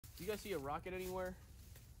guys see a rocket anywhere?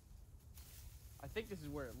 I think this is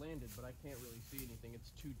where it landed, but I can't really see anything.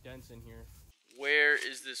 It's too dense in here. Where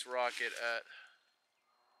is this rocket at?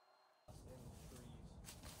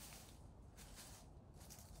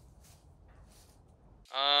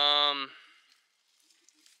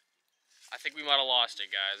 I think we might have lost it,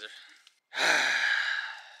 guys.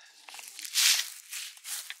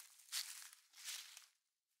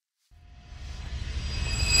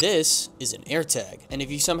 This is an AirTag, and if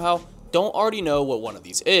you somehow don't already know what one of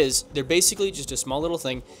these is, they're basically just a small little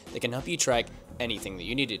thing that can help you track anything that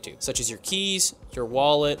you needed to, such as your keys, your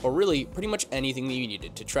wallet, or really pretty much anything that you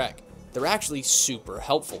needed to track. They're actually super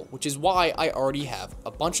helpful, which is why I already have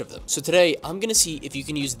a bunch of them. So today, I'm gonna see if you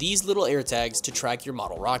can use these little AirTags to track your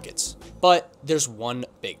model rockets. But there's one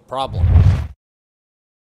big problem.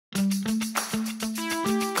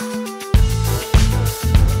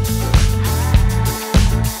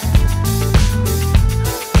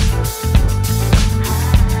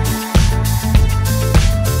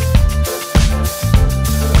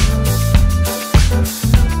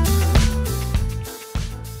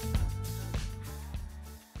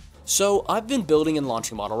 So I've been building and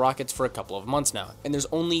launching model rockets for a couple of months now, and there's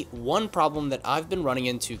only one problem that I've been running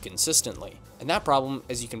into consistently. And that problem,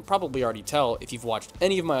 as you can probably already tell if you've watched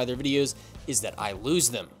any of my other videos, is that I lose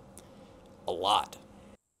them. A lot.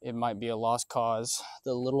 It might be a lost cause.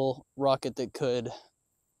 The little rocket that could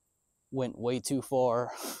went way too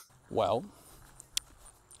far. Well,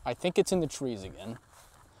 I think it's in the trees again.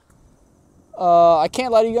 I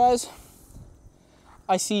can't lie to you guys.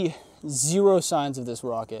 I see zero signs of this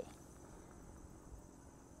rocket.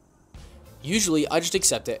 Usually, I just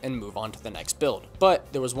accept it and move on to the next build.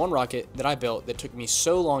 But there was one rocket that I built that took me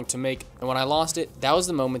so long to make, and when I lost it, that was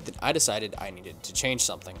the moment that I decided I needed to change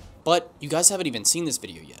something. But you guys haven't even seen this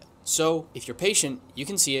video yet. So if you're patient, you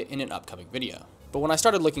can see it in an upcoming video. But when I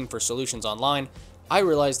started looking for solutions online, I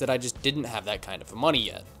realized that I just didn't have that kind of money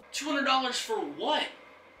yet. $200 for what?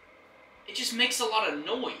 It just makes a lot of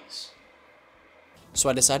noise. So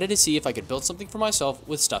I decided to see if I could build something for myself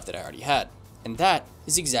with stuff that I already had. And that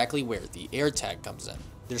is exactly where the AirTag comes in.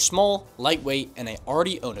 They're small, lightweight, and I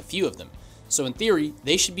already own a few of them. So in theory,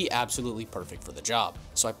 they should be absolutely perfect for the job.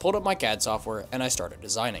 So I pulled up my CAD software and I started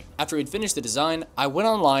designing. After we'd finished the design, I went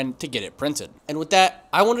online to get it printed. And with that,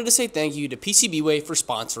 I wanted to say thank you to PCBWay for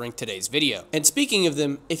sponsoring today's video. And speaking of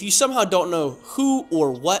them, if you somehow don't know who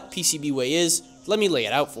or what PCBWay is, let me lay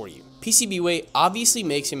it out for you. PCBWay obviously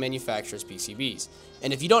makes and manufactures PCBs.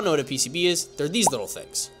 And if you don't know what a PCB is, they're these little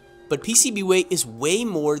things. But PCBWay is way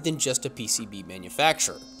more than just a PCB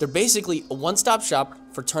manufacturer. They're basically a one-stop shop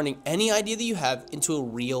for turning any idea that you have into a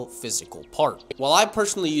real physical part. While I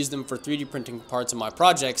personally use them for 3D printing parts of my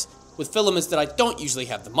projects with filaments that I don't usually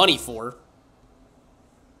have the money for,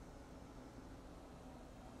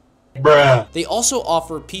 bruh. They also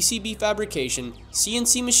offer PCB fabrication,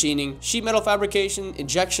 CNC machining, sheet metal fabrication,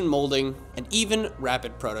 injection molding, and even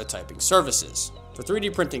rapid prototyping services. For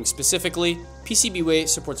 3D printing specifically, PCBWay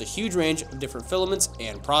supports a huge range of different filaments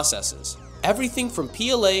and processes. Everything from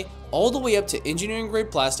PLA all the way up to engineering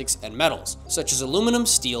grade plastics and metals, such as aluminum,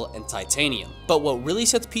 steel, and titanium. But what really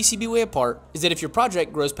sets PCBWay apart is that if your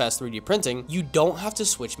project grows past 3D printing, you don't have to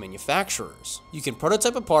switch manufacturers. You can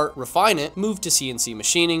prototype a part, refine it, move to CNC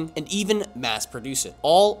machining, and even mass produce it,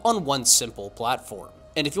 all on one simple platform.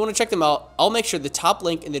 And if you want to check them out, I'll make sure the top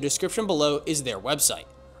link in the description below is their website.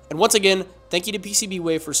 And once again, thank you to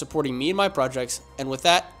PCBWay for supporting me and my projects, and with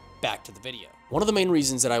that, back to the video. One of the main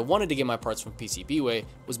reasons that I wanted to get my parts from PCBWay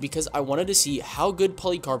was because I wanted to see how good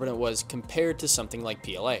polycarbonate was compared to something like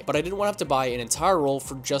PLA, but I didn't want to have to buy an entire roll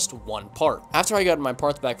for just one part. After I got my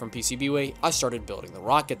parts back from PCBWay, I started building the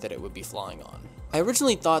rocket that it would be flying on. I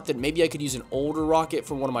originally thought that maybe I could use an older rocket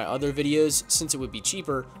from one of my other videos since it would be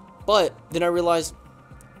cheaper, but then I realized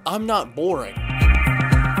I'm not boring.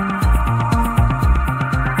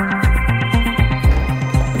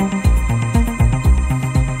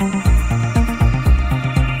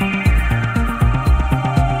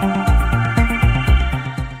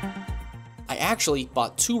 I actually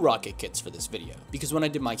bought 2 rocket kits for this video because when I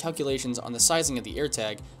did my calculations on the sizing of the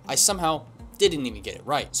AirTag, I somehow didn't even get it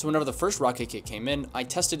right. So whenever the first rocket kit came in, I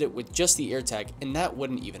tested it with just the AirTag and that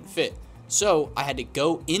wouldn't even fit. So I had to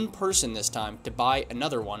go in person this time to buy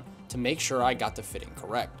another one to make sure I got the fitting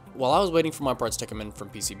correct. While I was waiting for my parts to come in from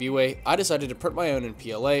PCBWay, I decided to print my own in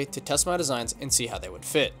PLA to test my designs and see how they would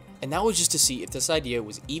fit. And that was just to see if this idea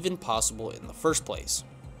was even possible in the first place.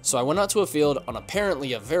 So I went out to a field on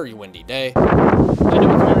apparently a very windy day. And it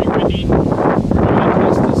was very windy.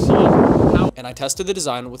 And I tested the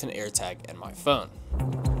design with an AirTag and my phone.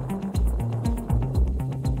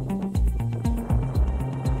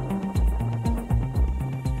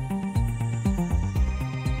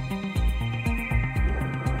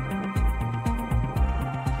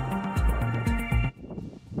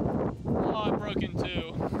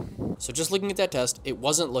 So just looking at that test, it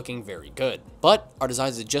wasn't looking very good. But our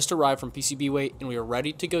designs had just arrived from PCBWay and we were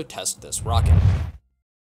ready to go test this rocket.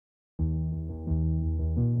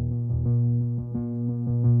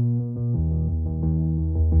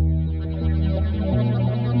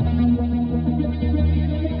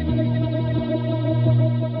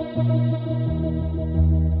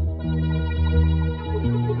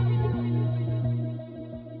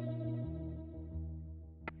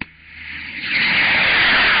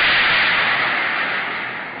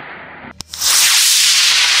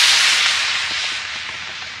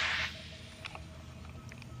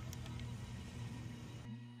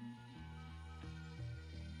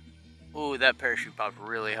 Ooh, that parachute popped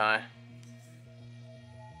really high.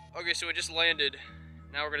 Okay, so it just landed.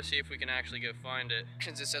 Now we're gonna see if we can actually go find it.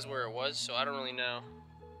 Since it says where it was, so I don't really know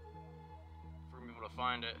if we're gonna be able to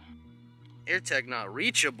find it. AirTag not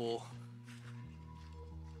reachable.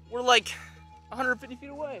 We're like 150 feet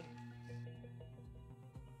away.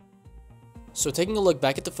 So taking a look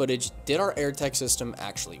back at the footage, did our AirTag system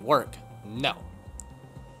actually work? No.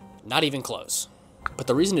 Not even close. But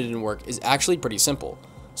the reason it didn't work is actually pretty simple.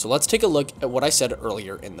 So let's take a look at what I said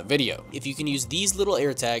earlier in the video. If you can use these little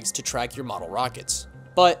AirTags to track your model rockets.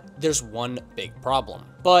 But there's one big problem.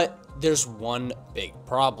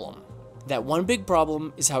 That one big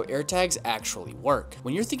problem is how AirTags actually work.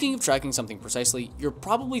 When you're thinking of tracking something precisely, you're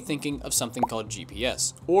probably thinking of something called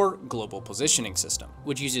GPS, or Global Positioning System,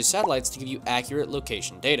 which uses satellites to give you accurate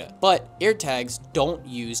location data. But AirTags don't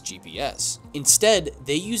use GPS. Instead,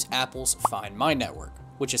 they use Apple's Find My network,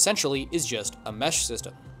 which essentially is just a mesh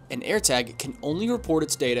system. An AirTag can only report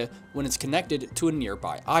its data when it's connected to a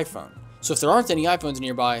nearby iPhone. So if there aren't any iPhones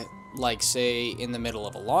nearby, like say in the middle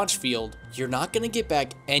of a launch field, you're not going to get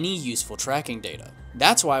back any useful tracking data.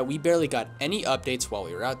 That's why we barely got any updates while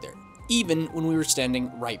we were out there, even when we were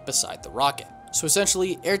standing right beside the rocket. So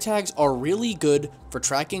essentially, AirTags are really good for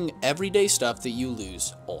tracking everyday stuff that you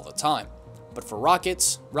lose all the time. But for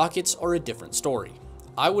rockets are a different story.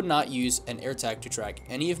 I would not use an AirTag to track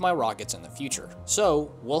any of my rockets in the future.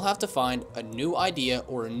 So we'll have to find a new idea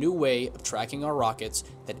or a new way of tracking our rockets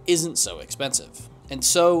that isn't so expensive. And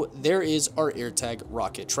so there is our AirTag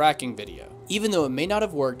rocket tracking video. Even though it may not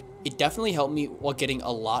have worked, it definitely helped me while getting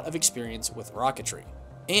a lot of experience with rocketry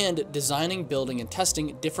and designing, building, and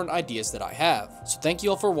testing different ideas that I have. So thank you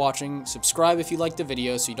all for watching. Subscribe if you liked the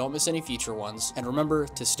video so you don't miss any future ones. And remember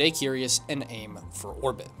to stay curious and aim for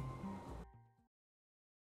orbit.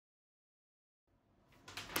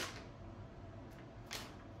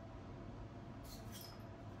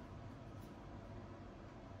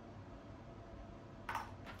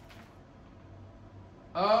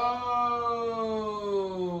 Oh.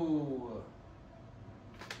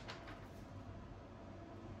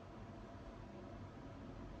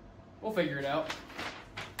 We'll figure it out.